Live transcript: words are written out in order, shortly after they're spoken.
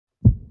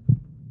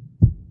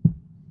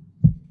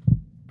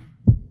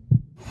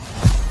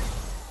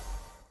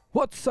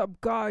What's up,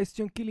 guys?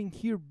 John Killing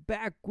here,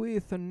 back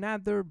with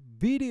another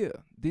video.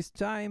 This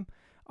time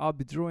I'll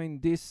be drawing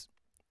this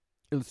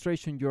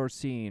illustration you're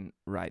seeing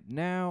right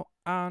now,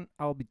 and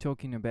I'll be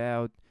talking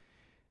about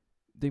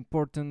the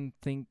important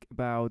thing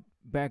about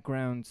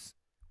backgrounds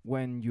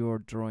when you're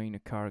drawing a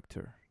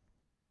character.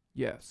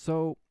 Yeah,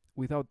 so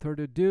without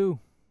further ado,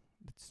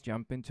 let's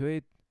jump into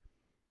it.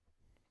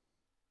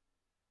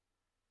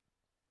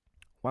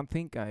 One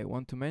thing I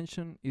want to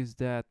mention is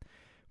that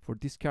for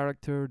this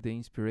character, the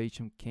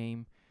inspiration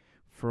came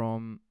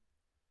from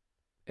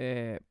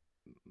I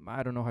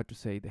don't know how to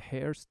say, the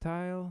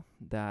hairstyle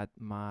that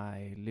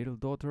my little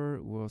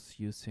daughter was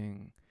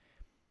using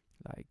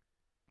like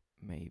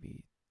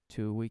maybe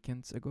 2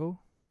 weekends ago.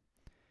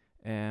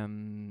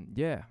 And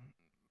yeah,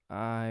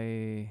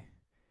 I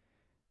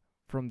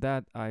from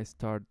that I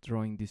start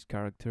drawing this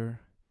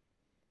character,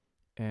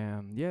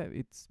 and yeah,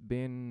 it's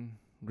been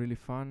really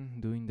fun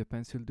doing the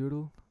pencil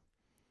doodle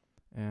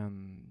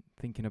and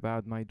thinking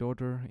about my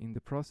daughter in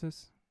the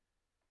process.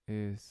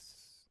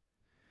 Is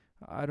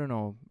I don't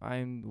know.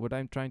 What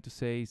I'm trying to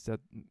say is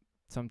that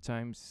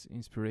sometimes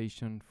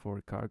inspiration for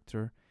a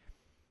character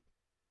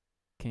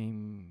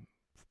came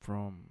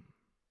from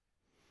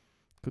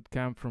could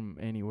come from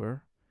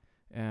anywhere,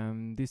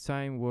 and this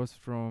time was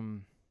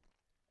from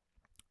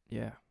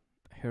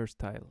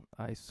hairstyle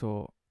I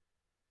saw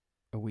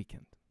a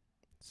weekend.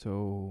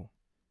 So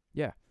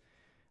yeah,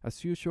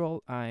 as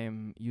usual,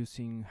 I'm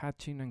using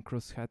hatching and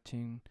cross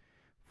hatching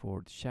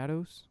for the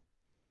shadows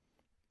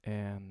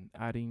and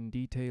adding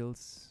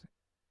details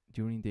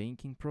during the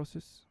inking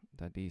process.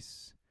 That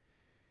is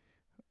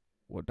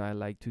what I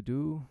like to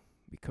do,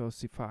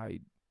 because if I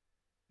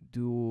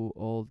do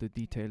all the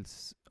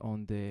details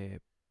on the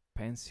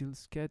pencil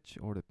sketch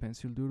or the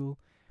pencil doodle,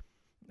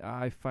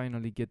 I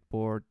finally get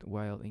bored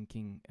while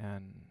inking,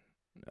 and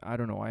I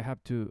don't know,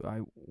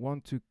 I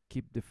want to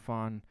keep the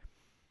fun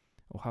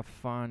or have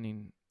fun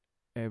in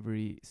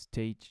every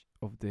stage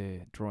of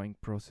the drawing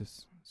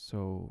process.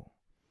 So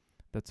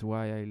that's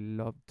why I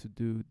love to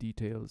do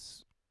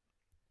details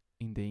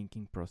in the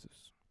inking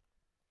process.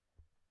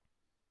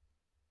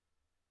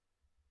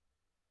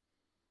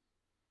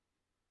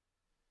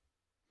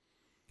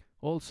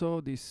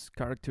 Also, this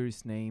character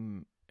is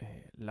named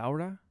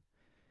Laura.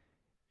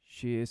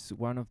 She is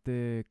one of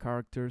the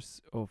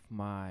characters of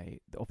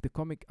the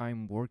comic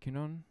I'm working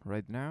on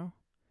right now.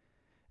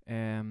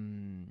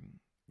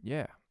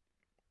 Yeah,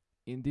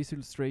 in this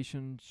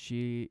illustration,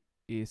 she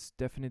is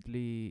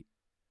definitely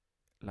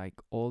like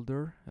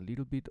older, a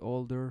little bit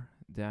older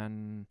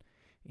than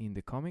in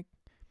the comic.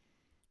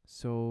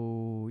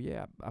 So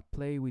yeah, I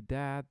play with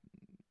that.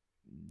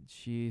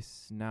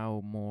 She's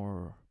now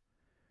more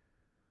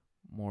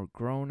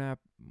grown up,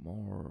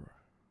 more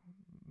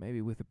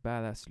maybe with a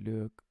badass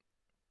look.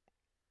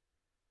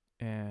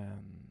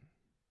 And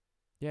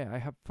yeah, I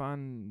have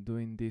fun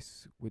doing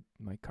this with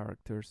my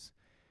characters,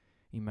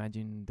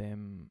 imagine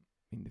them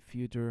in the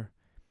future.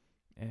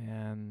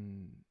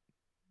 And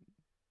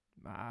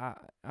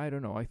I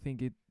don't know, I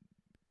think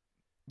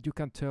you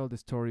can tell the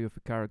story of a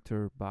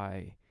character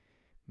by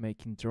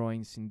making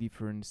drawings in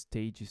different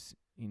stages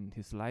in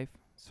his life.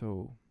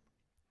 So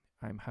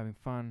I'm having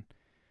fun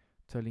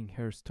telling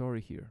her story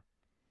here.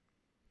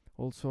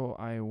 Also,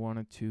 I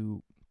wanted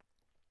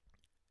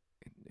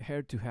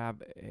her to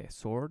have a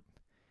sword,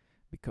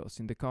 because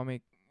in the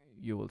comic,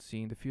 you will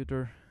see in the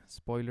future,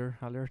 spoiler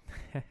alert,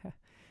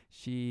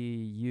 she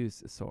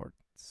used a sword.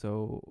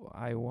 So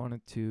I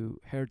wanted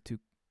her to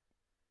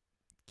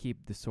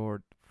keep the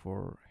sword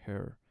for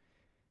her.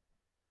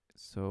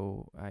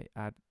 So I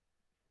add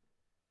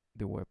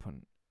the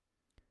weapon.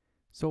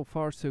 So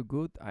far so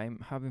good.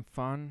 I'm having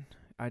fun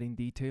adding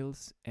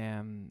details,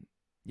 and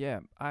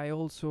yeah, I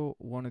also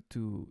wanted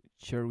to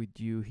share with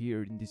you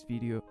here in this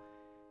video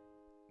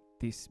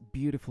this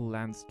beautiful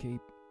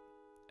landscape.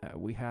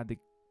 We had a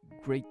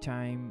great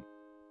time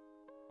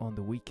on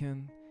the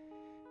weekend.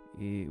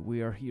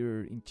 We are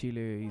here in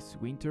Chile, it's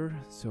winter,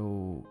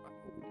 so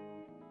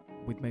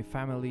with my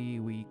family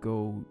we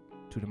go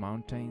to the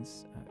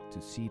mountains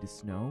to see the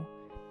snow.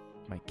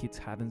 My kids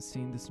haven't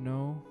seen the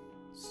snow,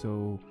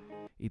 so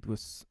it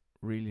was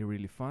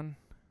really fun.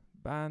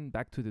 And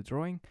back to the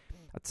drawing.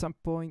 At some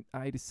point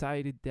I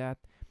decided that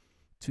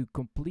to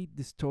complete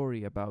the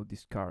story about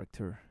this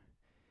character,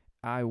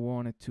 I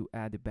wanted to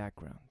add a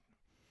background.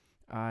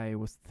 I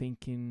was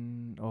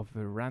thinking of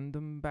a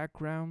random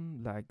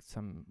background, like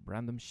some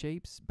random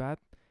shapes, but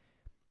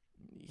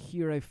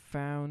here I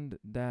found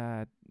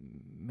that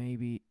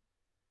maybe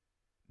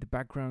the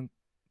background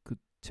could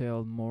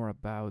tell more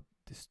about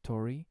the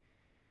story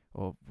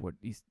of what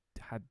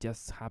had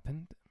just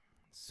happened.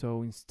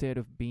 So instead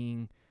of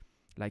being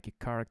like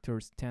a character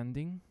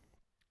standing,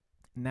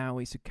 now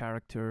it's a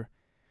character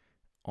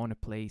on a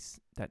place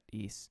that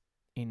is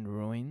in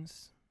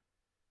ruins,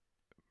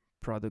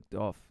 product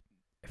of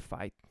a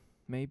fight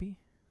maybe.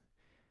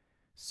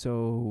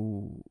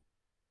 So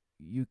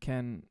you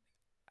can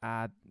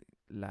add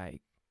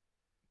like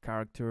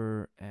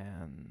character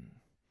and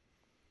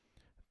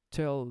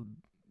tell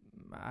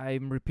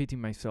I'm repeating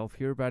myself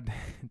here, but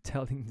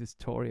telling the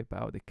story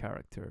about the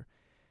character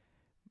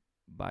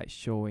by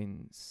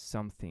showing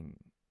something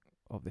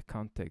of the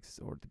context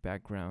or the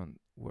background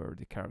where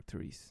the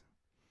character is.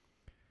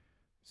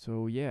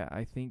 So yeah,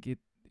 I think it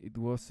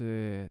was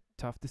a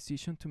tough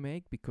decision to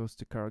make because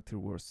the character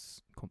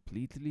was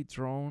completely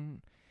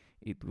drawn.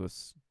 It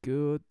was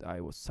good.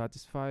 I was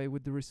satisfied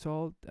with the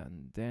result,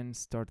 and then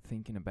start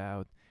thinking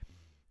about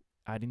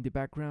adding the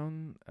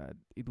background.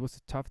 It was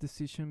a tough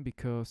decision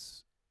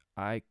because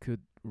I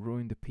could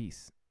ruin the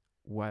piece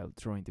while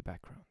drawing the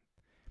background.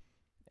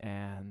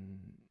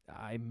 And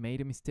I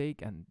made a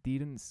mistake and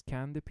didn't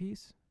scan the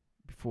piece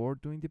before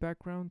doing the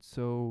background,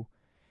 so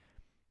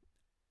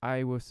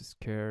I was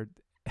scared.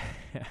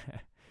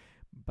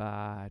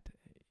 But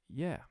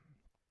yeah,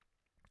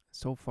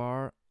 so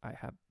far I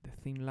have the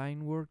thin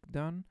line work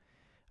done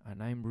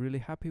and I'm really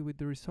happy with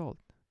the result.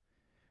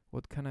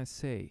 What can I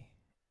say?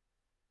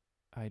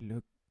 I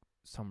look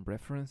some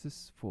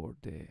references for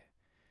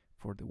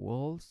the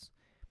walls,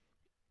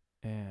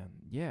 and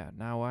yeah,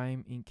 now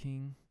I'm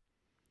inking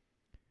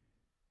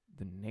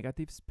the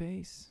negative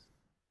space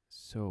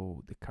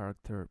so the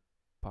character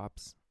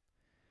pops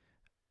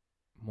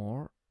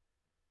more.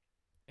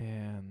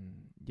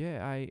 And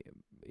yeah,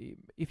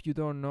 if you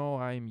don't know,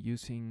 I'm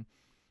using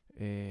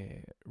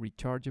a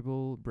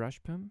rechargeable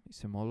brush pen.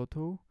 It's a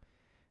Molotov,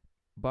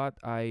 but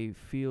I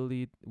fill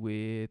it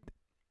with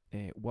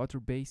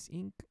water-based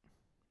ink.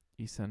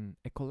 It's an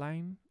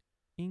Ecoline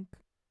ink.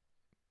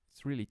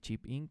 It's really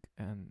cheap ink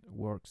and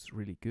works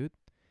really good.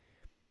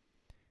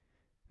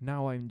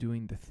 Now I'm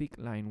doing the thick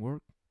line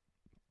work.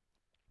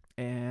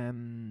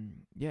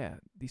 And yeah,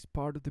 this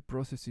part of the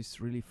process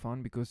is really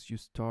fun because you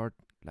start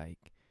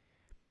like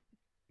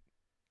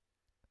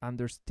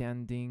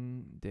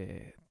understanding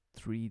the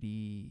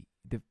 3D,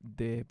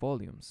 the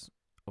volumes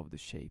of the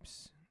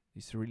shapes.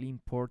 It's a really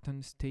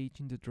important stage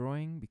in the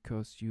drawing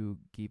because you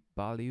give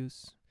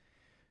values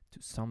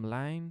to some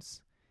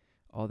lines,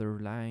 other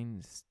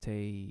lines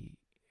stay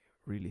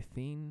really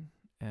thin,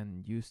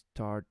 and you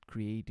start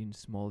creating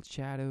small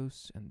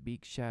shadows and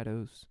big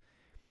shadows.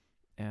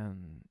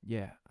 And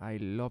yeah, I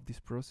love this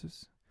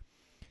process.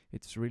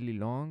 It's really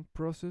long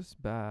process,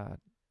 but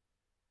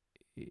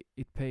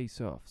it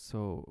pays off.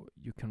 So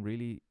you can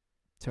really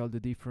tell the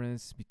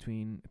difference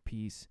between a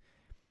piece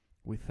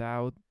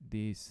without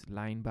these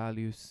line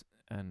values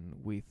and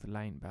with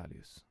line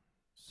values.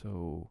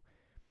 So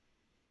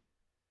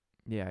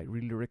yeah, I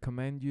really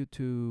recommend you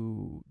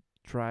to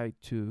try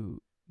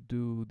to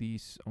do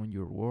this on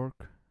your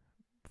work.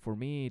 For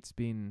me, it's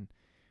been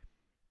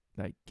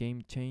like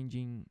game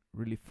changing,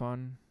 really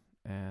fun,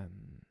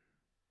 and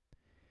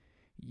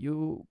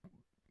you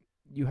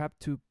have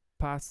to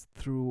pass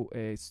through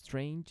a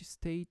strange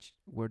stage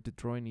where the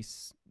drawing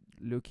is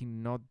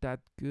looking not that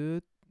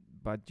good,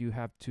 but you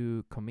have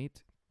to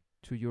commit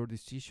to your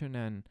decision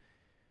and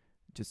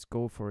just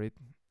go for it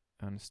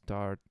and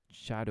start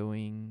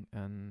shadowing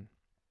and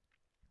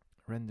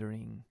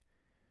rendering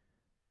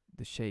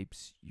the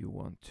shapes you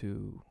want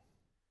to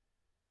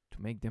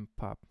make them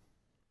pop.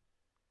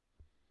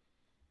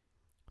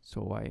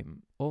 So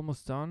I'm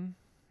almost done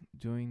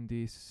doing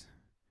this,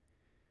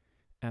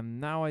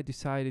 and now I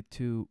decided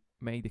to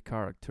make the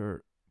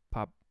character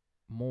pop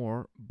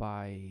more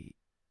by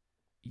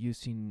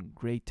using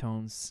gray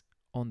tones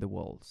on the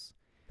walls.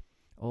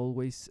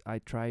 Always I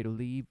try to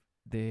leave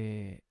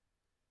the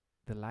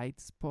light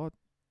spot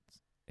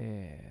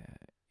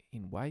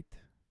in white,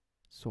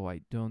 so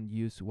I don't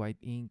use white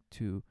ink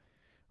to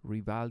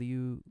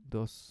revalue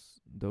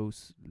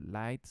those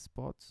light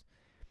spots.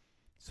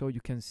 So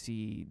you can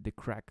see the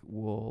crack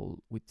wall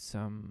with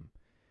some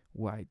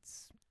white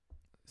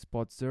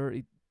spots there.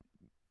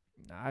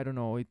 I don't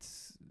know,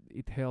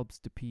 it helps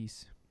the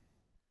piece.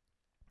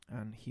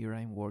 And here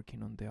I'm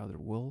working on the other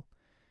wall,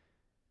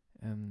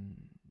 and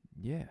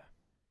yeah,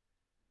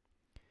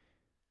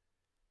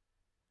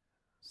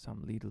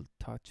 some little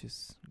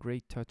touches,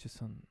 great touches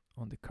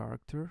on the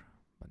character,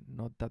 but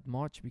not that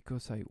much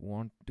because I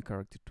want the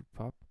character to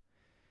pop.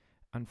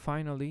 And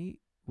finally,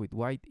 with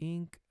white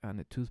ink and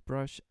a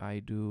toothbrush, I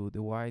do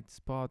the white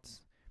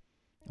spots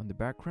on the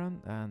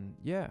background, and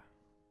yeah,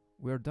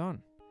 we're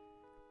done.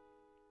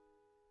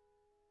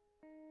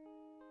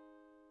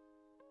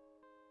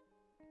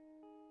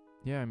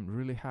 Yeah, I'm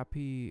really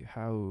happy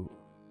how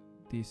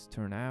this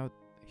turned out.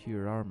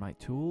 Here are my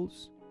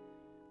tools.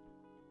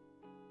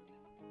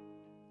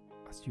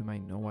 As you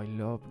might know, I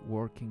love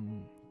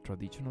working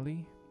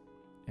traditionally,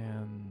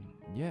 and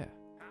yeah,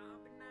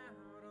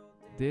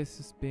 this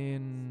has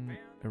been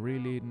a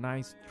really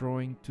nice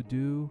drawing to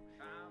do.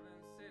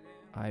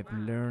 I've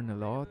learned a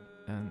lot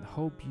and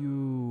hope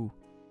you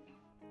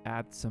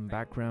add some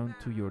background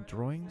to your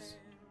drawings.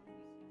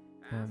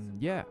 And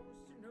yeah,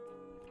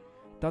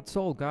 that's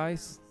all,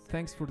 guys.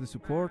 Thanks for the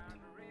support.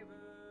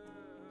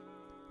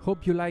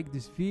 Hope you liked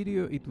this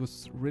video. It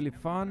was really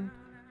fun.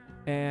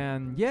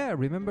 And yeah,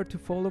 remember to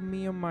follow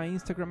me on my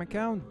Instagram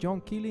account,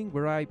 John Killing,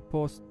 where I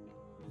post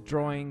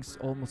drawings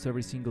almost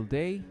every single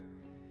day.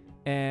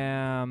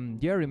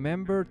 Yeah,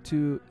 remember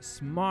to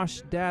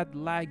smash that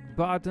like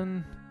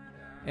button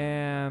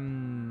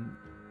and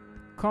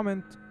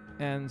comment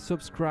and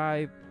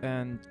subscribe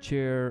and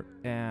share,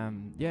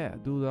 and yeah,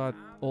 do that,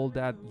 all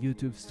that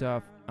YouTube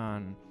stuff,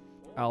 and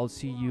I'll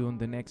see you on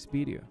the next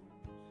video.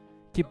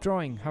 Keep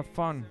drawing, have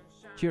fun,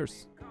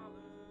 cheers.